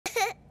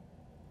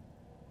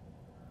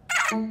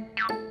Ball.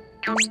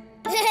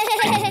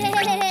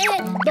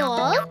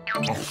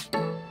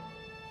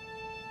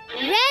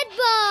 Red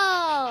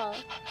ball.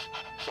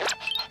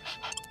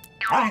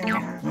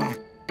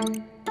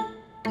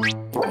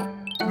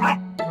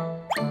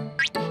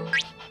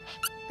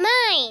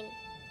 Mine.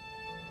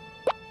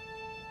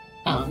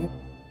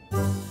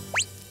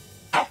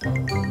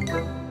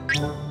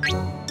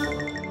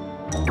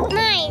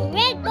 Mine.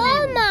 Red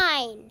ball,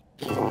 mine.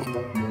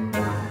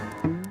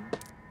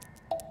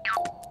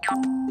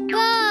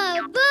 Ball,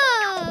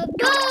 ball,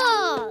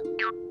 ball.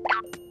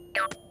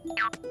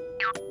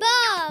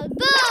 Ball,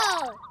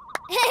 ball.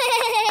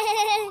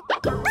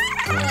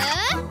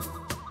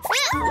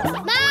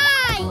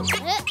 Mine.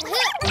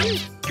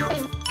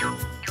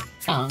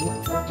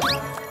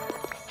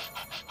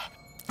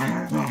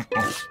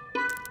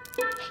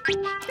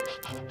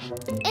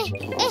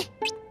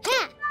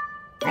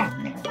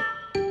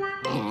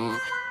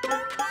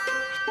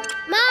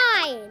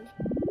 Mine.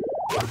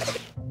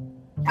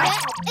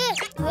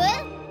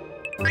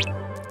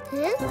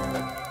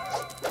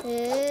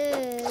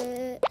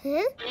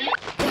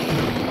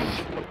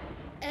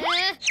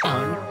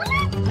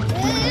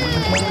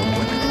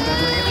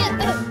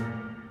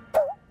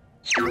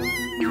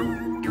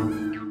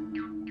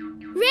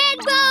 Red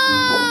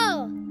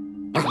ball.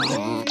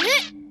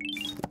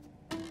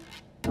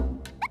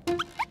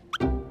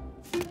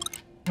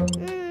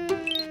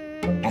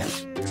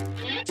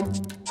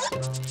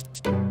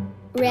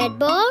 Red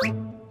ball?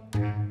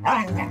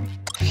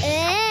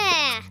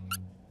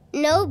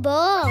 No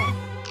ball.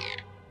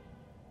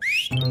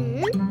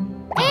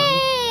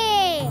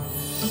 Hey!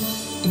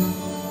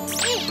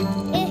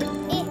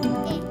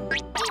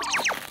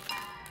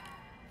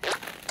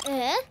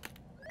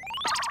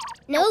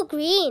 No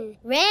green,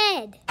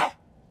 red.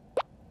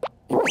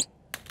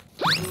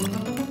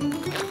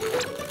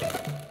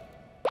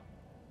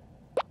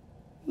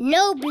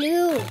 No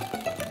blue.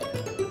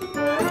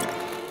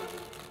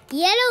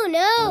 Yellow,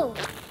 no.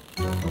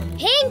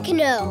 Pink,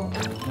 no.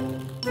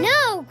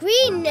 No,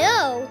 green,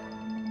 no.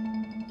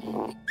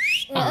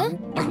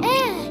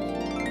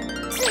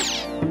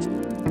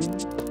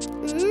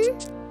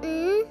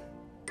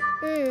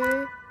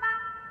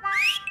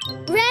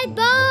 Red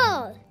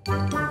ball.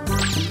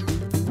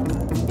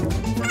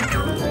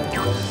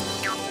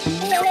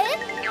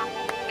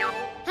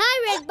 Hi,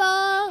 red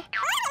ball.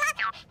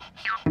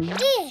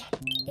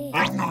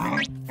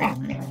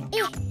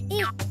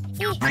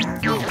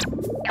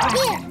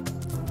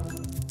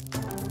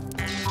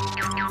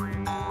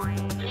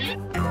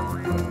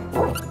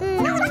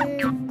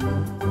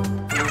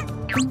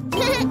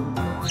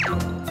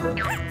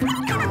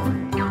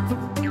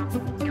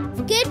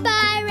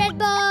 Goodbye, red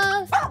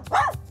ball.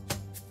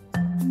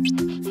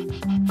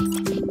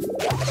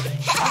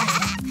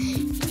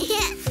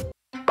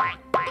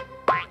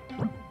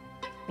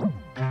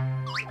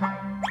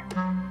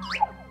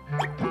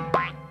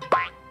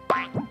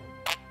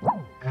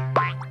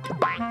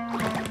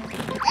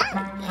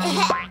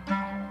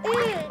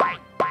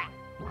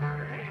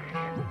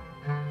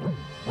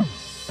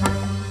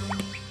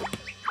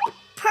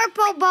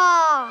 Purple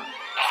ball.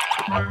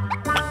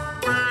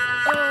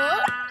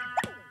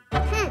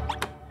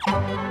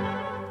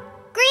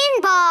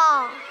 Green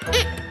ball.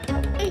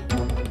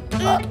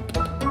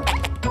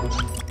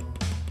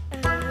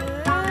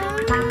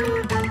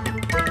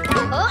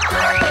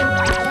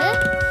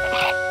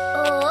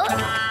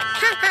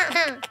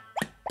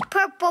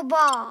 Purple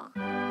ball.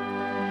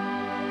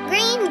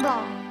 Green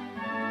ball.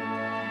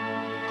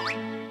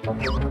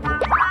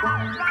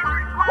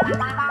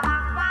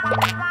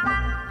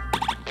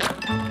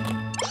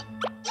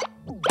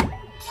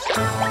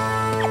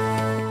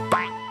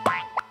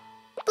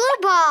 Blue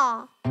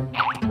ball.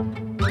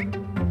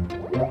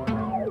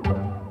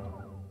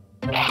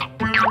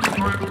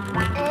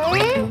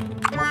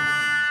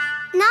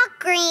 Not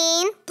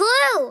green,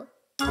 blue.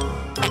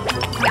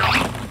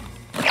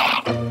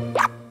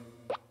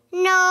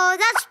 No,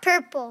 that's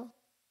purple.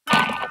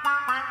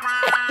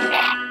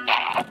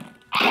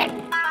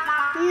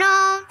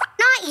 No,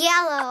 not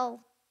yellow.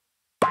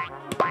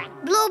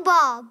 Blue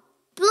ball.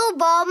 Blue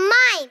ball,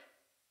 mine.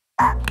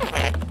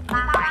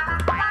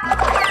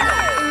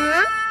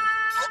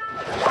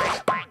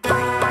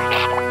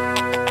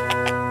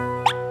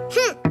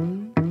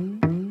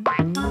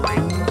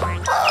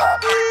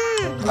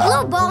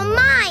 Blue ball,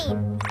 mine.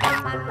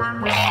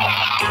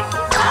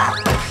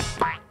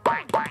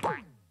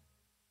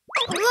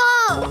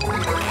 Whoa!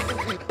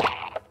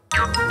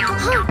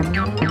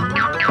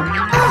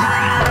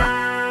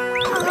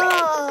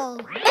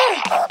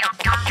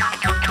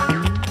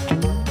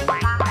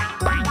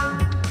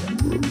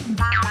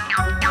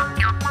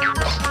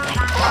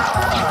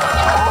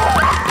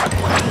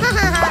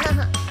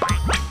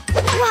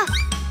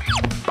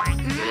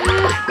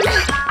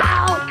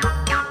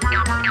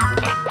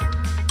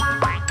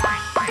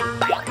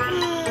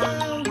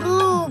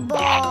 Blue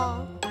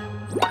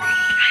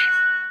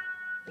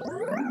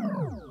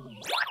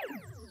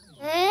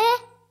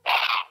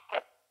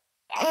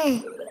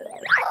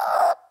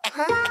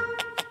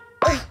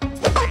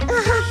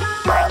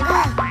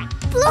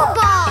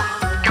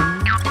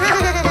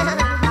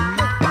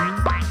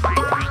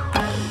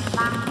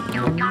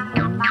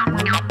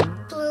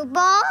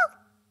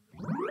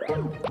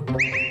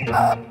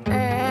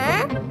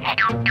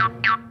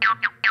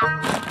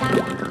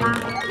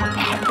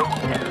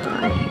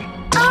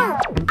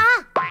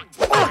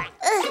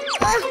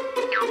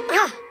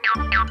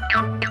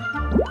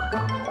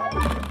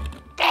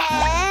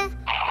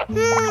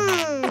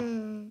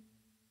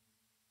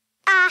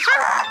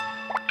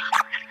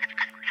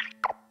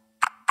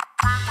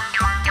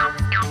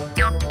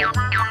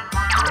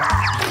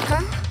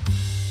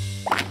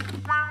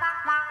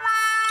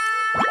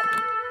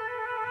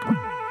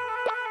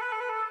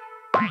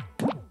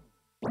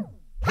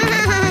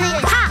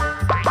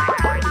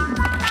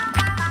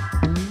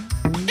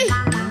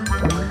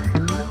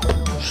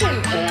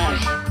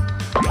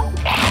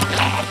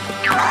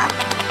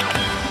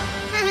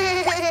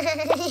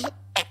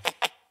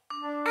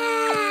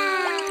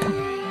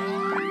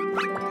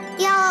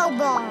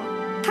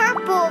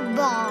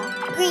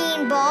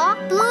ball,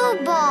 blue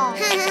ball.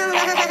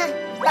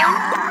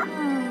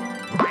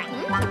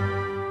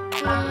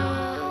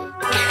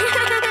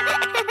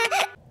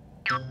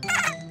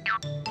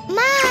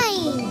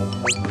 Mine.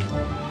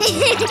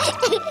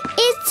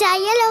 It's a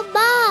yellow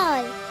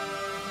ball.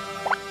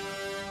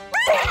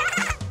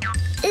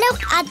 Look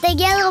at the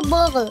yellow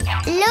ball.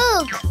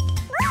 Look.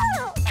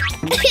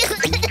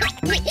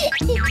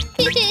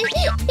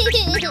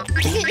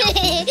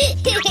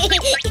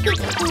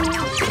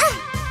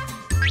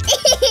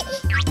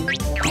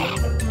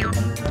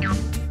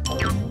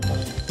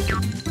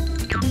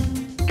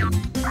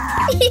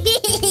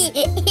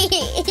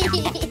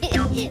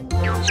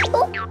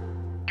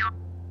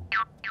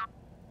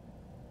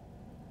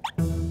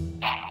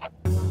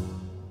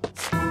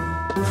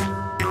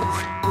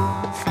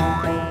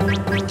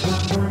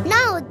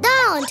 No,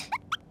 don't.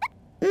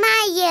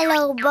 My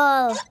yellow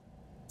ball.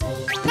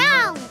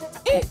 No.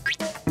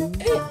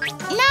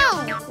 No.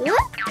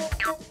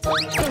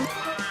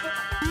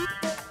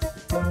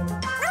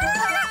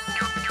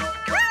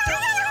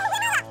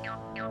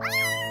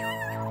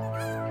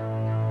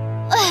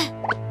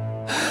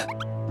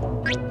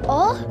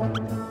 Oh.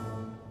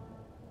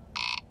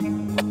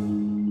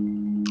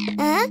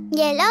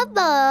 Yellow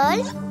ball.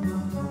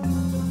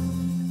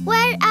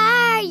 Where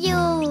are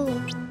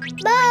you?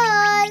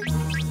 Ball.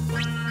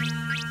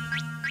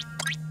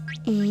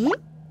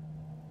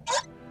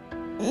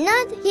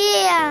 Not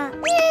here.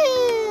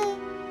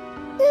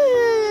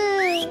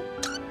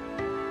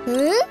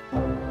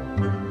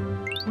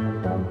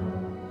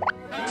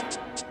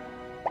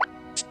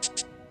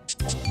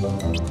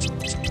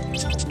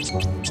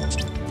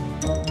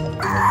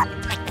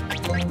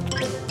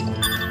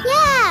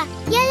 Yeah,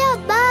 yellow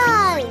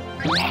ball.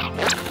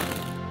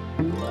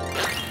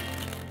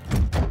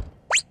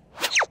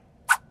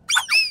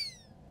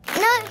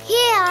 Not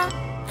here.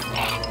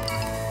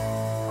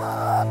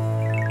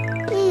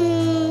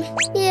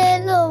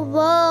 Yellow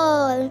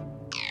ball.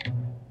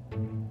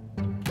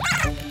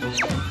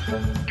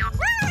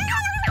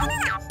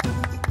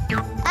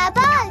 A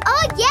ball.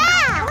 Oh,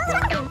 yeah.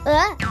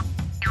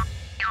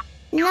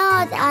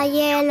 Not a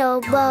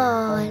yellow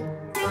ball.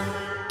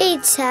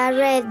 It's a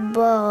red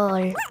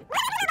ball.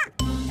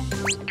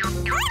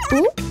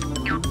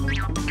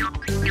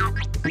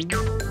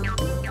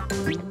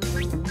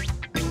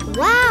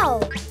 Wow!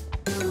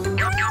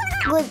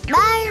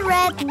 Goodbye,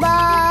 red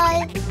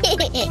ball.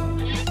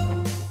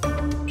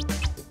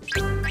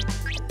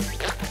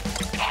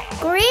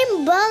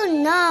 Green ball,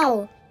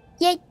 no.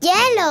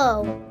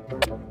 Yellow.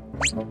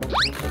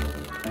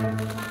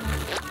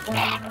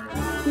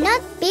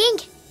 Not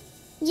pink.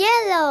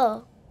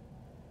 Yellow.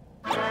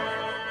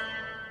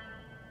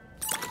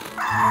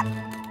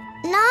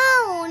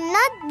 No,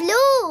 not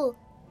blue.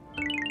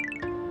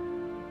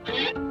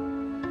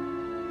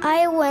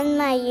 I want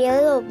my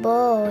yellow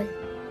ball.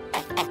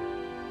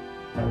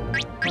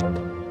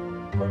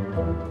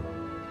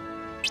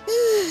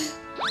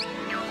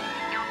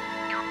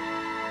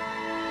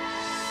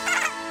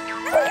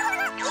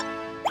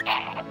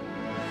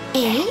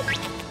 Eh?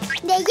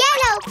 The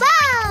yellow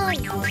ball!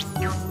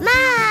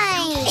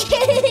 Mine!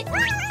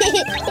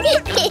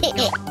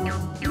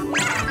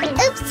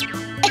 Oops!